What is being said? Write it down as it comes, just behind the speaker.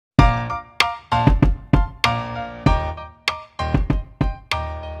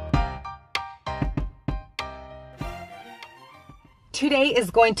today is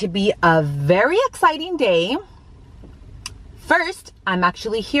going to be a very exciting day. First, I'm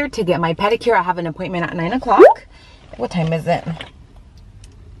actually here to get my pedicure. I have an appointment at 9 o'clock. What time is it?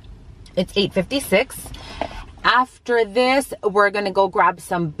 It's 8:56. After this, we're gonna go grab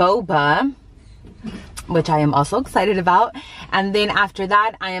some boba, which I am also excited about. And then after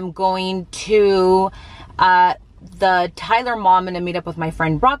that, I am going to the Tyler Mall. I'm gonna meet up with my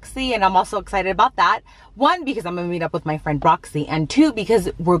friend Roxy, and I'm also excited about that. One, because I'm gonna meet up with my friend Roxy, and two, because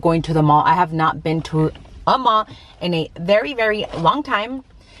we're going to the mall. I have not been to a mall in a very, very long time.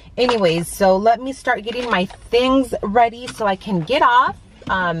 Anyways, so let me start getting my things ready so I can get off.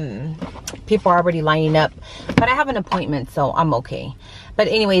 People are already lining up, but I have an appointment, so I'm okay. But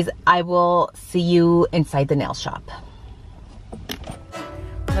anyways, I will see you inside the nail shop.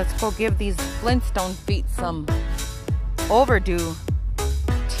 Let's go give these Flintstone feet some overdue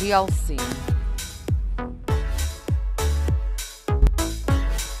TLC.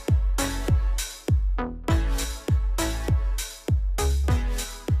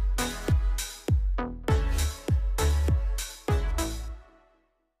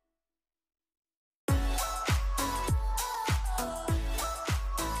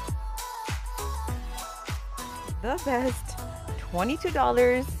 The best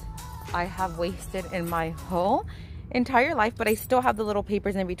 $22 I have wasted in my whole entire life, but I still have the little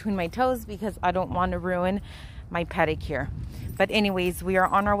papers in between my toes because I don't want to ruin my pedicure. But anyways, we are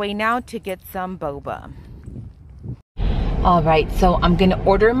on our way now to get some boba. All right, so I'm gonna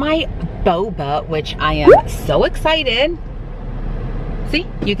order my boba, which I am so excited. See,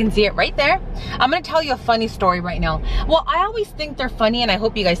 you can see it right there. I'm gonna tell you a funny story right now. Well, I always think they're funny, and I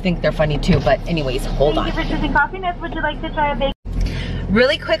hope you guys think they're funny too, but anyways, hold on. Thank you for choosing Coffeeness. Would you like to try a bacon?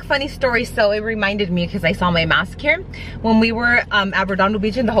 Really quick funny story. So it reminded me, because I saw my mask here. When we were at Redondo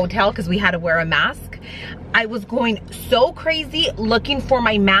Beach in the hotel, because we had to wear a mask, I was going so crazy looking for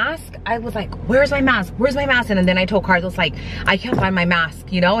my mask. I was like, where's my mask? Where's my mask? And then I told Carlos, like, I can't find my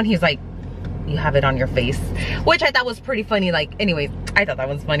mask, you know? And he's like, you have it on your face, which I thought was pretty funny. Like, anyways, I thought that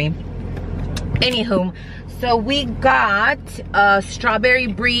was funny. Anywho, so we got a strawberry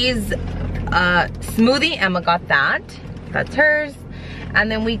breeze smoothie. Emma got that. That's hers. And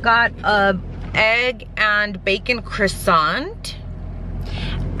then we got a egg and bacon croissant.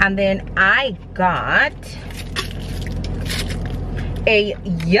 And then I got a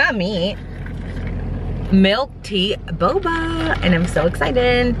yummy milk tea boba, and I'm so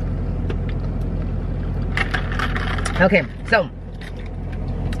excited. Okay, so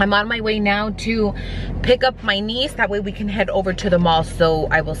I'm on my way now to pick up my niece. That way we can head over to the mall. So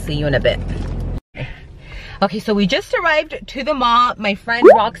I will see you in a bit. Okay, so we just arrived to the mall. My friend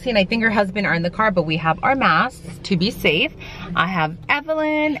Roxy and I think her husband are in the car, but we have our masks to be safe. I have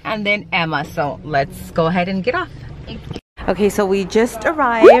Evelyn and then Emma. So let's go ahead and get off. Okay, so we just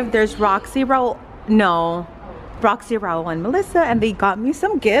arrived. There's Roxy, Raul, and Melissa, and they got me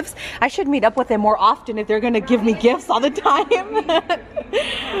some gifts. I should meet up with them more often if they're gonna give me gifts all the time.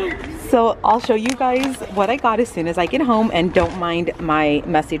 So I'll show you guys what I got as soon as I get home, and don't mind my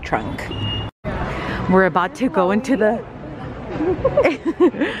messy trunk. We're about to go into the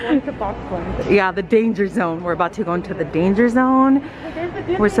yeah, the danger zone. We're about to go into the danger zone.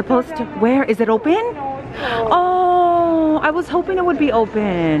 We're supposed to, where is it open? Oh, I was hoping it would be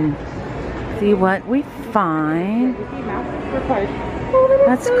open. See what we find.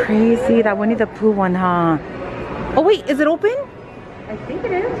 That's crazy. That Winnie the Pooh one, huh? Oh wait, is it open? I think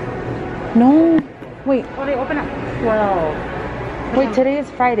it is. No. Wait. Oh, they open at 12. Wait, today is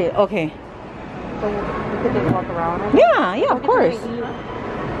Friday. Okay. So we could just walk around. Yeah, of course.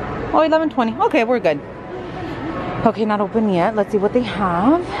 Oh, 11:20. Okay, we're good. Okay, not open yet. Let's see what they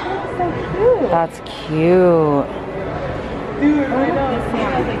have. That's so cute. That's cute. Dude, I know.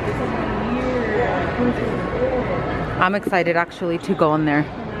 I'm excited actually to go in there.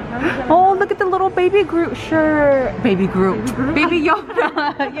 Oh, look at the little baby Groot shirt. Baby Groot. Baby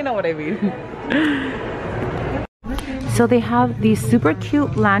Yoda. You know what I mean. So they have these super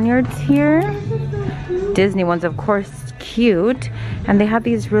cute lanyards here. Disney ones, of course, cute. And they have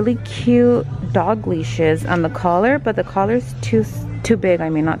these really cute dog leashes on the collar, but the collar's too big. I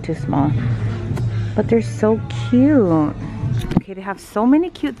mean, not too small. But they're so cute. Okay, they have so many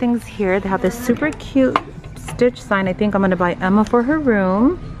cute things here. They have this super cute Stitch sign. I think I'm gonna buy Emma for her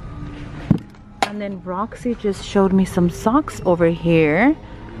room. And then Roxy just showed me some socks over here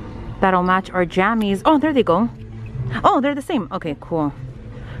that'll match our jammies. Oh, there they go. Oh, they're the same. Okay, cool.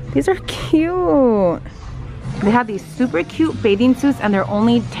 These are cute. They have these super cute bathing suits and they're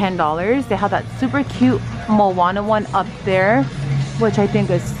only $10. They have that super cute Moana one up there. which I think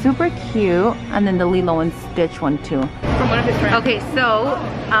is super cute, and then the Lilo and Stitch one too. From one of his friends. Okay, so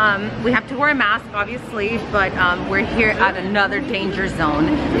we have to wear a mask, obviously, but we're here at another danger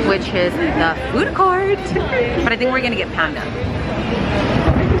zone, which is the food court. But I think we're gonna get panda.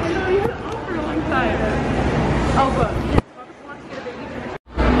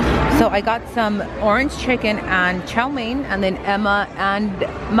 So I got some orange chicken and chow mein, and then Emma and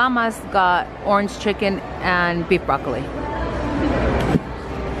Mama's got orange chicken and beef broccoli.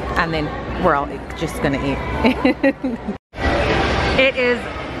 And then we're all just gonna eat. It is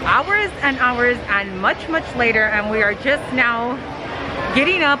hours and hours and much later, and we are just now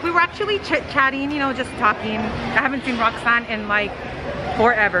getting up. We were actually chit-chatting, you know, just talking. I haven't seen Roxanne in like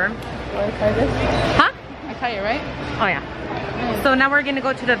forever. Want to try this? Huh? I tell you, right? Oh yeah. So now we're gonna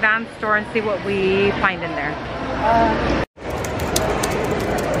go to the van store and see what we find in there.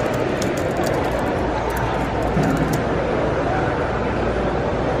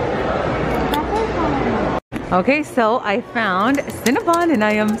 Okay, so I found Cinnabon and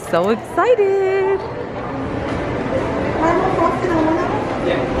I am so excited.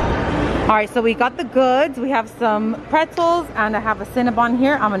 All right, so we got the goods. We have some pretzels and I have a Cinnabon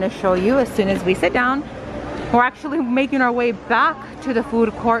here. I'm gonna show you as soon as we sit down. We're actually making our way back to the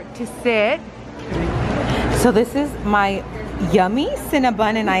food court to sit. So this is my yummy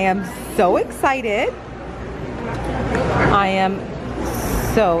Cinnabon and I am so excited. I am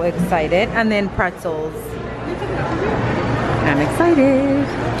so excited. And then pretzels. I'm excited.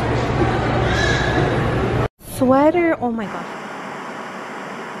 Sweater, oh my gosh.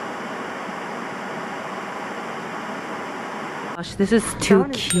 Gosh, this is too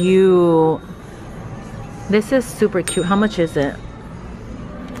cute. This is super cute. How much is it?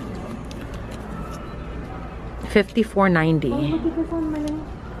 $54.90.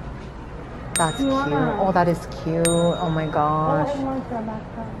 That's cute. Oh, that is cute. Oh my gosh. I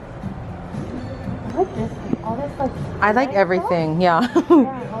like this. All this like. I like everything. Yeah.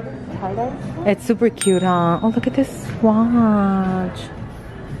 Yeah, all this tie-dye stuff. It's super cute, huh? Oh, look at this watch.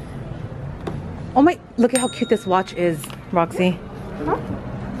 Oh my! Look at how cute this watch is, Roxy. Huh?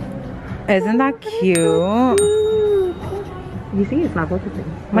 Isn't that cute? You see, it's not focusing.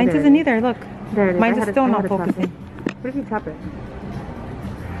 Mine doesn't either. Look. There it is. Mine's still not focusing. What if you tap it?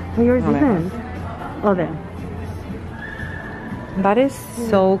 Oh, yours isn't. Oh, there. That is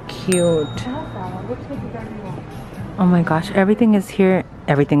so cute. Oh my gosh, everything is here.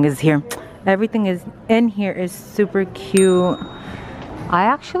 Everything is here. Everything is in here is super cute. I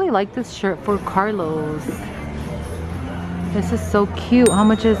actually like this shirt for Carlos. This is so cute. How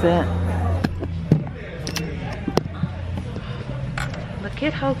much is it? Look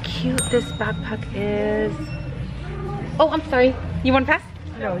at how cute this backpack is. Oh, I'm sorry. You want to pass?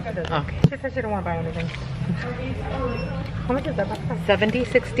 No, she doesn't. Okay. She said she don't want to buy anything. How much is that backpack? $70,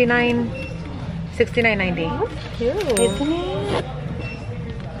 $69, $69.90. That's cute. Isn't it?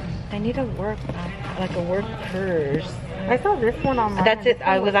 I need a work like a work purse. I saw this one online. That's it.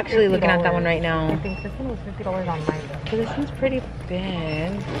 I was actually looking at that one right I now. think this one was $50 online though. But this one's pretty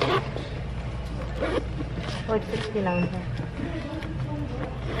big. Like $69.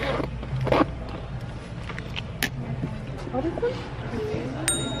 What is this?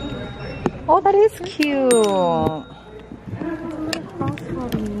 Oh, that is cute.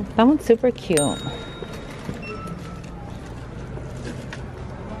 That one's super cute.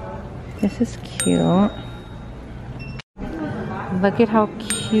 This is cute. Look at how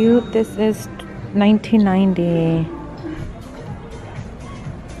cute this is. $19.90.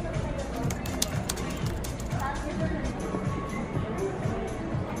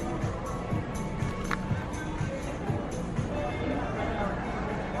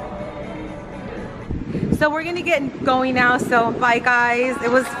 So we're gonna get going now, so bye guys.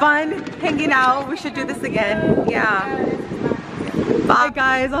 It was fun hanging out. We should do this again. Yeah. Bye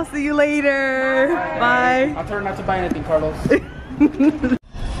guys, I'll see you later. Bye. I'll tell her not to buy anything, Carlos.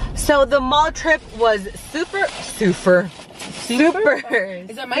 So the mall trip was super. Is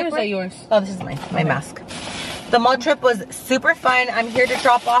that mine or is that yours? Oh, this is my mask. The mall trip was super fun. I'm here to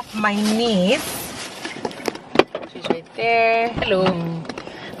drop off my niece. She's right there. Hello.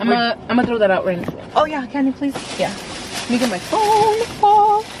 I'm gonna throw that out right now. Oh yeah, can you please? Yeah. Let me get my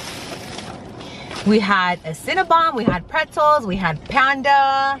phone. We had a Cinnabon, we had pretzels, we had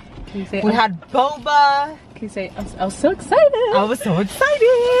panda, Can you say? we had boba. Can you say? I was so excited. I was so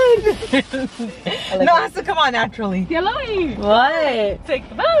excited. like No, it has to come on naturally. Yellow. What? Say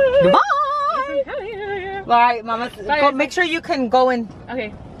goodbye. Bye. Bye. All right, Mama. Bye. Go, make sure you can go and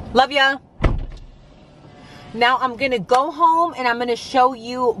Okay. love ya. Now I'm gonna go home and I'm gonna show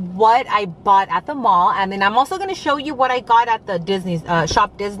you what I bought at the mall, and then I'm also gonna show you what I got at the Disney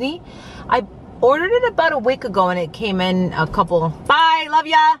Shop Disney. I ordered it about a week ago and it came in a couple. Bye, love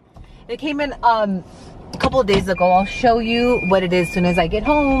ya. It came in a couple of days ago. I'll show you what it is as soon as I get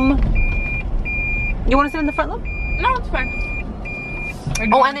home. You want to sit in the front, love? No, it's fine.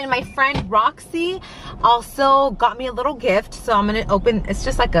 Oh, and then my friend Roxy also got me a little gift, so I'm gonna open. It's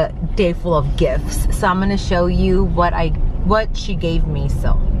just like a day full of gifts, so I'm gonna show you what she gave me.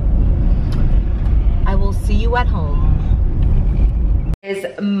 So I will see you at home. It's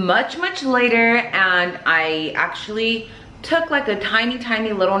much later, and I actually took like a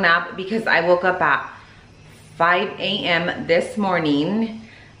tiny little nap because I woke up at 5 a.m. this morning.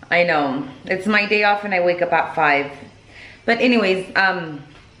 I know, it's my day off and I wake up at 5. But anyways,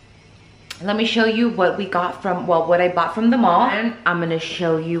 let me show you what we got from, well, what I bought from the mall. And I'm gonna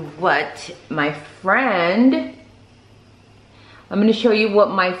show you what my friend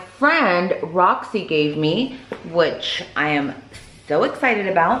Roxy gave me, which I am so excited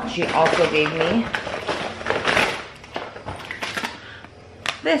about. She also gave me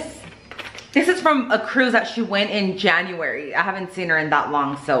this. This is from a cruise that she went in January. I haven't seen her in that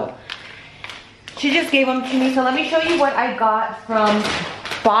long, so she just gave them to me. So let me show you what I got from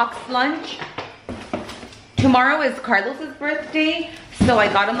Box Lunch. Tomorrow is Carlos's birthday, so I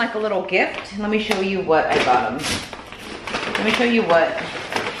got him like a little gift. Let me show you what I got him. Let me show you what.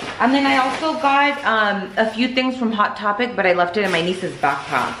 And then I also got a few things from Hot Topic, but I left it in my niece's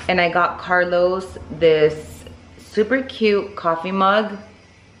backpack. And I got Carlos this super cute coffee mug,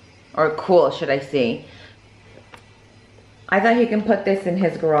 or cool, should I say. I thought he can put this in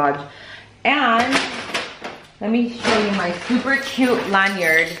his garage. And let me show you my super cute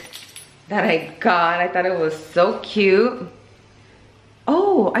lanyard that I got. I thought it was so cute.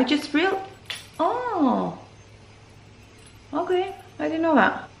 Oh, I just realized, oh, okay, I didn't know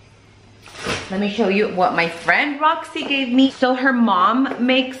that. Let me show you what my friend Roxy gave me. So her mom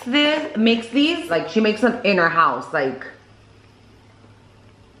makes these, like she makes them in her house, like,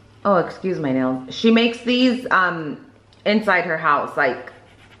 oh, excuse my nails. She makes these inside her house, like,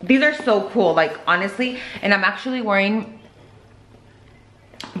 these are so cool, like, honestly. And I'm actually wearing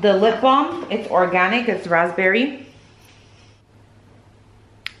the lip balm. It's organic, it's raspberry.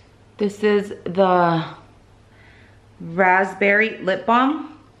 This is the raspberry lip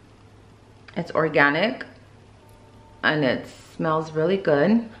balm. It's organic and it smells really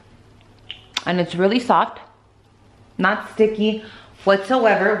good. And it's really soft, not sticky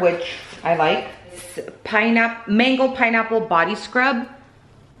whatsoever, which I like. It's mango pineapple body scrub.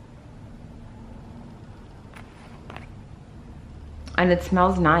 And it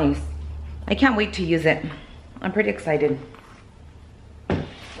smells nice. I can't wait to use it. I'm pretty excited.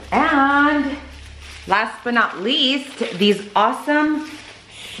 And last but not least, these awesome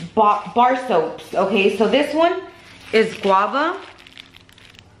bar soaps. Okay, so this one is guava.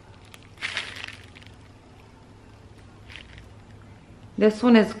 This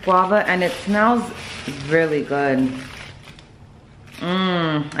one is guava and it smells really good.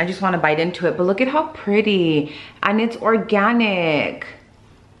 I just want to bite into it, but look at how pretty. And it's organic.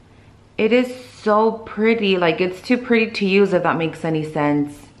 It is so pretty. Like, it's too pretty to use, if that makes any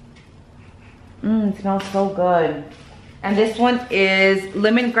sense. It smells so good. And this one is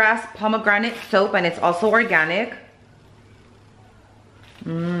lemongrass pomegranate soap, and it's also organic.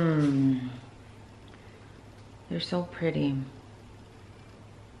 They're so pretty.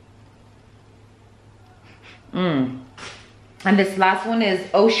 And this last one is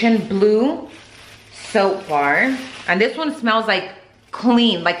Ocean Blue Soap Bar. And this one smells like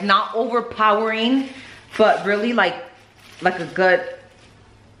clean, like not overpowering, but really like a good,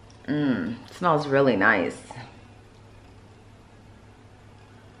 smells really nice.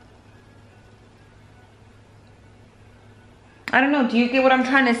 I don't know, do you get what I'm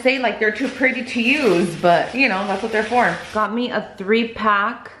trying to say? Like, they're too pretty to use, but you know, that's what they're for. Got me a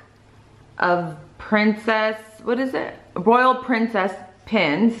 3-pack of Princess, what is it? Royal Princess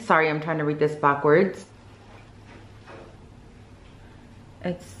pins. Sorry, I'm trying to read this backwards.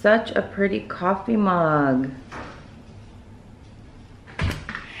 It's such a pretty coffee mug.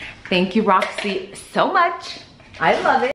 Thank you, Roxy, so much. I love it.